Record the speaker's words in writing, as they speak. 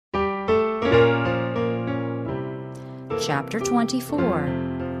Chapter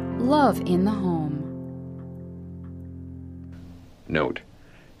 24. Love in the Home. Note,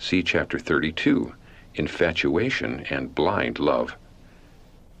 see Chapter 32, Infatuation and Blind Love.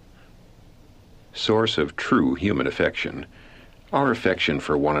 Source of true human affection. Our affection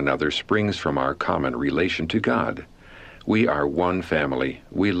for one another springs from our common relation to God. We are one family.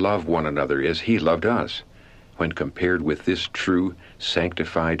 We love one another as He loved us. When compared with this true,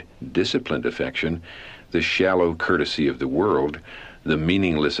 sanctified, disciplined affection, the shallow courtesy of the world, the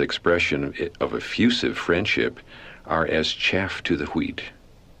meaningless expression of effusive friendship, are as chaff to the wheat.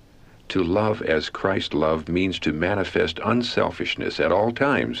 To love as Christ loved means to manifest unselfishness at all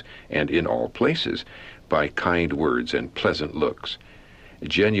times and in all places by kind words and pleasant looks.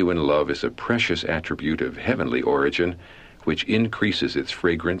 Genuine love is a precious attribute of heavenly origin, which increases its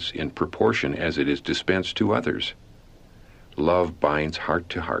fragrance in proportion as it is dispensed to others. Love binds heart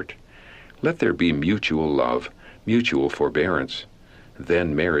to heart. Let there be mutual love, mutual forbearance.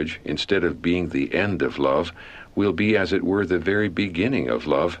 Then marriage, instead of being the end of love, will be as it were the very beginning of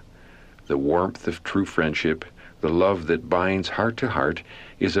love. The warmth of true friendship, the love that binds heart to heart,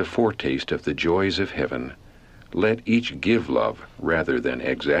 is a foretaste of the joys of heaven. Let each give love rather than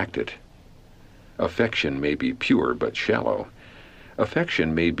exact it. Affection may be pure but shallow.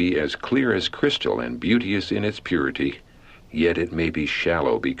 Affection may be as clear as crystal and beauteous in its purity, yet it may be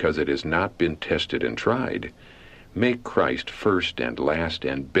shallow because it has not been tested and tried. Make Christ first and last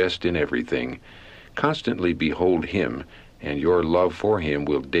and best in everything. Constantly behold Him, and your love for Him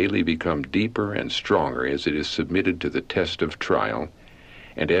will daily become deeper and stronger as it is submitted to the test of trial.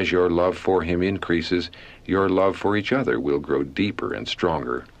 And as your love for Him increases, your love for each other will grow deeper and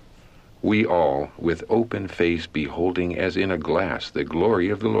stronger. We all, with open face beholding as in a glass the glory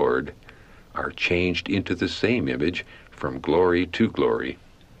of the Lord, are changed into the same image from glory to glory.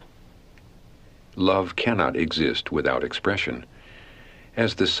 Love cannot exist without expression.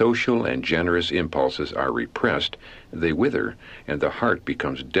 As the social and generous impulses are repressed, they wither, and the heart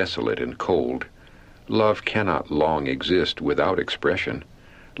becomes desolate and cold. Love cannot long exist without expression.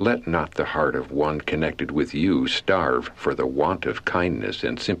 Let not the heart of one connected with you starve for the want of kindness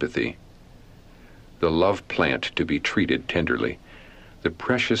and sympathy. The love plant to be treated tenderly. The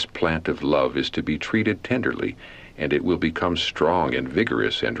precious plant of love is to be treated tenderly, and it will become strong and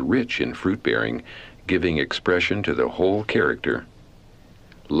vigorous and rich in fruit-bearing, giving expression to the whole character.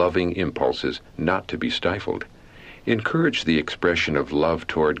 Loving impulses not to be stifled. Encourage the expression of love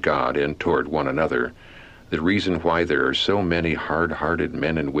toward God and toward one another. The reason why there are so many hard-hearted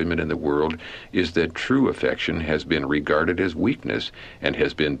men and women in the world is that true affection has been regarded as weakness and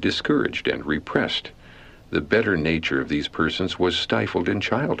has been discouraged and repressed. The better nature of these persons was stifled in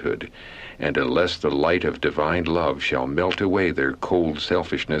childhood, and unless the light of divine love shall melt away their cold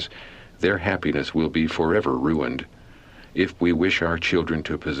selfishness, their happiness will be forever ruined. If we wish our children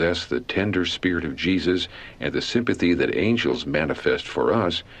to possess the tender spirit of Jesus and the sympathy that angels manifest for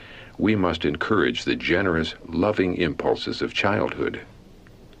us, we must encourage the generous, loving impulses of childhood.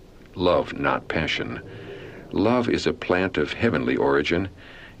 Love, not passion. Love is a plant of heavenly origin.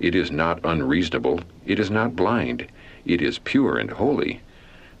 It is not unreasonable. It is not blind. It is pure and holy.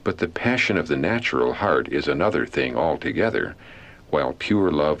 But the passion of the natural heart is another thing altogether. While pure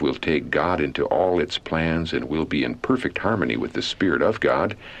love will take God into all its plans and will be in perfect harmony with the Spirit of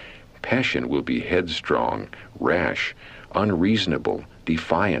God, passion will be headstrong, rash, unreasonable,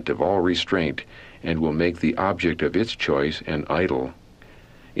 defiant of all restraint, and will make the object of its choice an idol.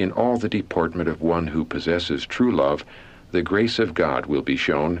 In all the deportment of one who possesses true love, the grace of God will be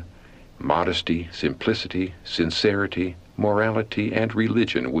shown. Modesty, simplicity, sincerity, morality, and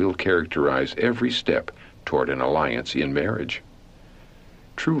religion will characterize every step toward an alliance in marriage.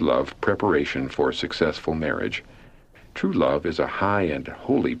 True love, preparation for successful marriage. True love is a high and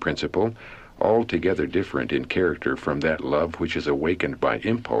holy principle, altogether different in character from that love which is awakened by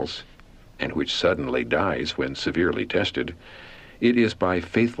impulse and which suddenly dies when severely tested. It is by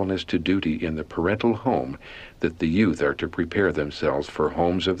faithfulness to duty in the parental home that the youth are to prepare themselves for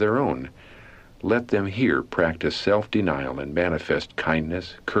homes of their own. Let them here practice self-denial and manifest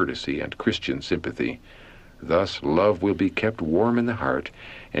kindness, courtesy, and Christian sympathy. Thus love will be kept warm in the heart,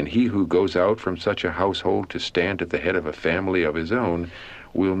 and he who goes out from such a household to stand at the head of a family of his own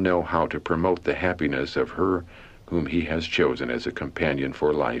will know how to promote the happiness of her whom he has chosen as a companion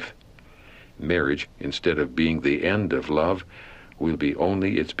for life. Marriage, instead of being the end of love, will be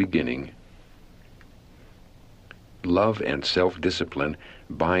only its beginning. Love and self-discipline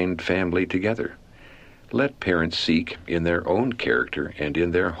bind family together. Let parents seek, in their own character and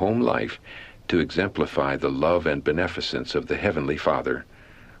in their home life, to exemplify the love and beneficence of the Heavenly Father.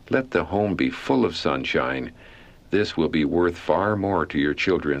 Let the home be full of sunshine. This will be worth far more to your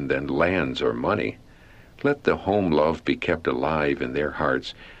children than lands or money. Let the home love be kept alive in their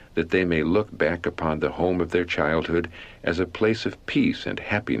hearts, that they may look back upon the home of their childhood as a place of peace and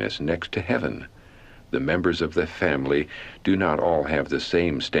happiness next to heaven. The members of the family do not all have the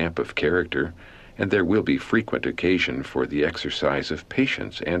same stamp of character, and there will be frequent occasion for the exercise of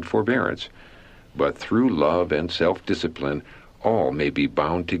patience and forbearance. But through love and self-discipline, all may be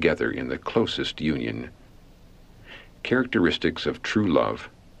bound together in the closest union. Characteristics of true love,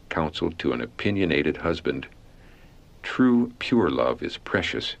 counsel to an opinionated husband. True, pure love is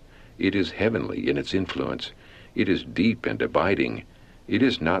precious. It is heavenly in its influence. It is deep and abiding. It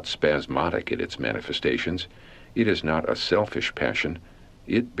is not spasmodic in its manifestations. It is not a selfish passion.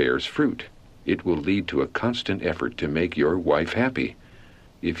 It bears fruit. It will lead to a constant effort to make your wife happy.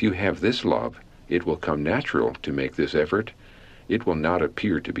 If you have this love, it will come natural to make this effort. It will not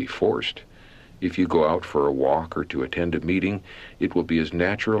appear to be forced. If you go out for a walk or to attend a meeting, it will be as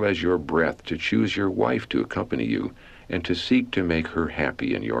natural as your breath to choose your wife to accompany you and to seek to make her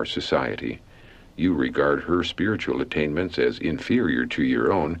happy in your society. You regard her spiritual attainments as inferior to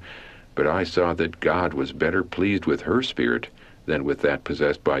your own, but I saw that God was better pleased with her spirit than with that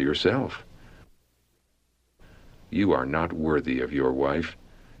possessed by yourself. You are not worthy of your wife.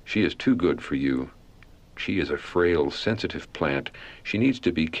 She is too good for you. She is a frail, sensitive plant. She needs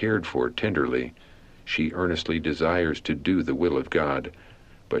to be cared for tenderly. She earnestly desires to do the will of God,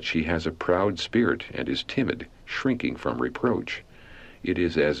 but she has a proud spirit and is timid, shrinking from reproach. It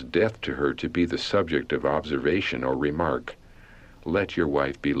is as death to her to be the subject of observation or remark. Let your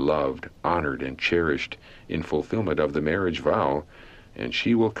wife be loved, honored, and cherished in fulfillment of the marriage vow, and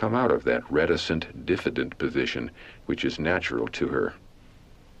she will come out of that reticent, diffident position which is natural to her.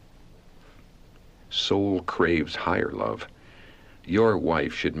 Soul craves higher love. Your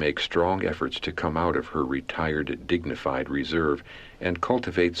wife should make strong efforts to come out of her retired, dignified reserve and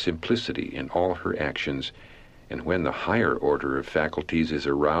cultivate simplicity in all her actions, and when the higher order of faculties is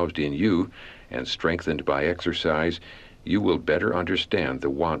aroused in you and strengthened by exercise, you will better understand the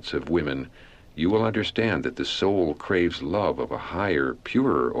wants of women. You will understand that the soul craves love of a higher,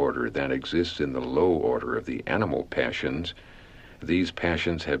 purer order than exists in the low order of the animal passions. These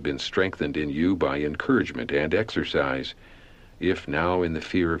passions have been strengthened in you by encouragement and exercise. If now in the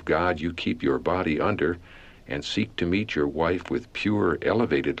fear of God you keep your body under and seek to meet your wife with pure,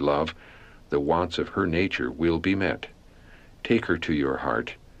 elevated love, the wants of her nature will be met. Take her to your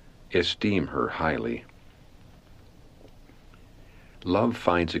heart. Esteem her highly. Love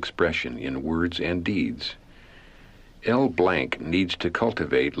finds expression in words and deeds. L. Blank needs to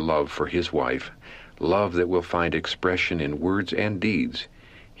cultivate love for his wife, love that will find expression in words and deeds.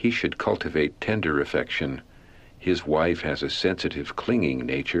 He should cultivate tender affection. His wife has a sensitive, clinging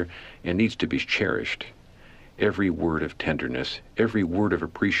nature and needs to be cherished. Every word of tenderness, every word of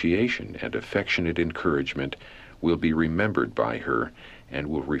appreciation and affectionate encouragement will be remembered by her and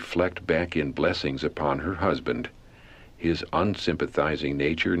will reflect back in blessings upon her husband. His unsympathizing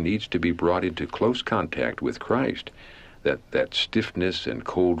nature needs to be brought into close contact with Christ, that stiffness and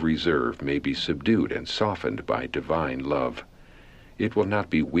cold reserve may be subdued and softened by divine love. It will not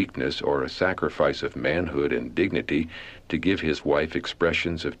be weakness or a sacrifice of manhood and dignity to give his wife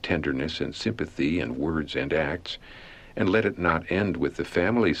expressions of tenderness and sympathy in words and acts, and let it not end with the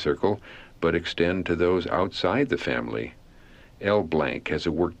family circle, but extend to those outside the family. L. Blank has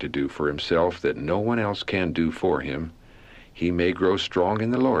a work to do for himself that no one else can do for him. He may grow strong in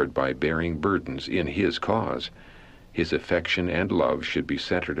the Lord by bearing burdens in his cause. His affection and love should be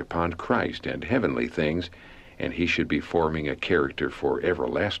centered upon Christ and heavenly things, and he should be forming a character for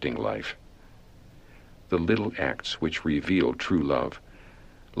everlasting life. The little acts which reveal true love.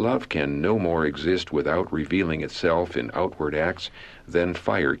 Love can no more exist without revealing itself in outward acts than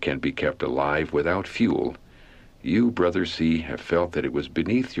fire can be kept alive without fuel. You, Brother C., have felt that it was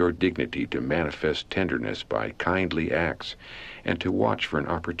beneath your dignity to manifest tenderness by kindly acts, and to watch for an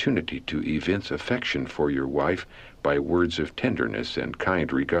opportunity to evince affection for your wife by words of tenderness and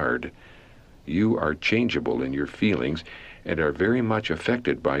kind regard. You are changeable in your feelings and are very much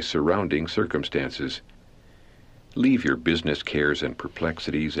affected by surrounding circumstances. Leave your business cares and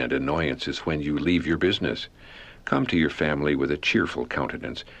perplexities and annoyances when you leave your business. Come to your family with a cheerful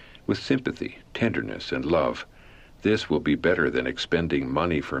countenance, with sympathy, tenderness, and love. This will be better than expending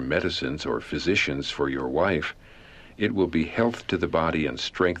money for medicines or physicians for your wife. It will be health to the body and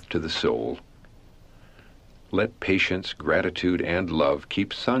strength to the soul. Let patience, gratitude, and love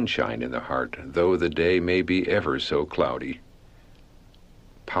keep sunshine in the heart, though the day may be ever so cloudy.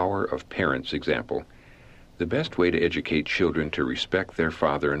 Power of parents' example. The best way to educate children to respect their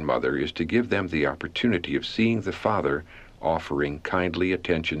father and mother is to give them the opportunity of seeing the father offering kindly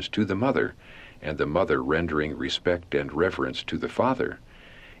attentions to the mother, and the mother rendering respect and reverence to the father.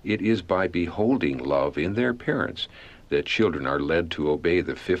 It is by beholding love in their parents that children are led to obey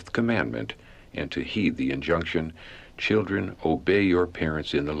the fifth commandment and to heed the injunction, "Children, obey your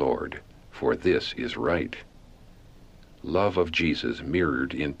parents in the Lord, for this is right." Love of Jesus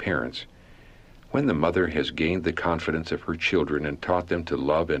mirrored in parents. When the mother has gained the confidence of her children and taught them to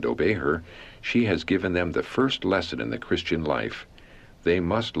love and obey her, she has given them the first lesson in the Christian life. They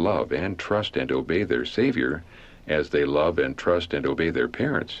must love and trust and obey their Savior as they love and trust and obey their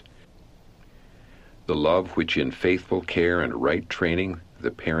parents. The love which in faithful care and right training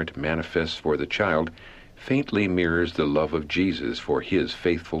the parent manifests for the child faintly mirrors the love of Jesus for his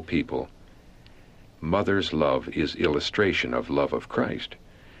faithful people. Mother's love is illustration of love of Christ.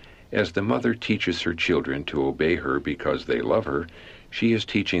 As the mother teaches her children to obey her because they love her, she is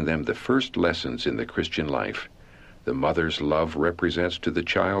teaching them the first lessons in the Christian life. The mother's love represents to the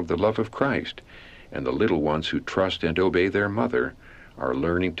child the love of Christ, and the little ones who trust and obey their mother are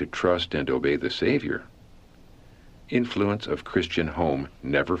learning to trust and obey the Savior. Influence of Christian home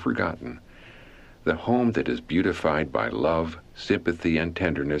never forgotten. The home that is beautified by love, sympathy, and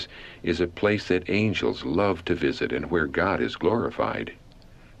tenderness is a place that angels love to visit and where God is glorified.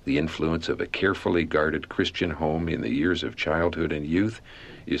 The influence of a carefully guarded Christian home in the years of childhood and youth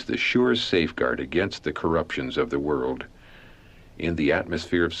is the surest safeguard against the corruptions of the world. In the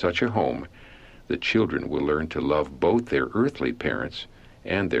atmosphere of such a home, the children will learn to love both their earthly parents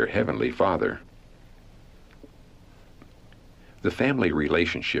and their heavenly Father. The family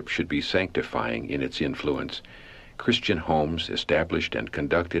relationship should be sanctifying in its influence. Christian homes, established and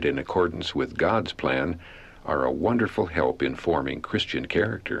conducted in accordance with God's plan, are a wonderful help in forming Christian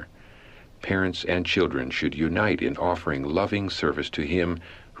character. Parents and children should unite in offering loving service to Him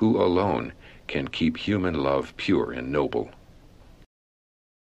who alone can keep human love pure and noble.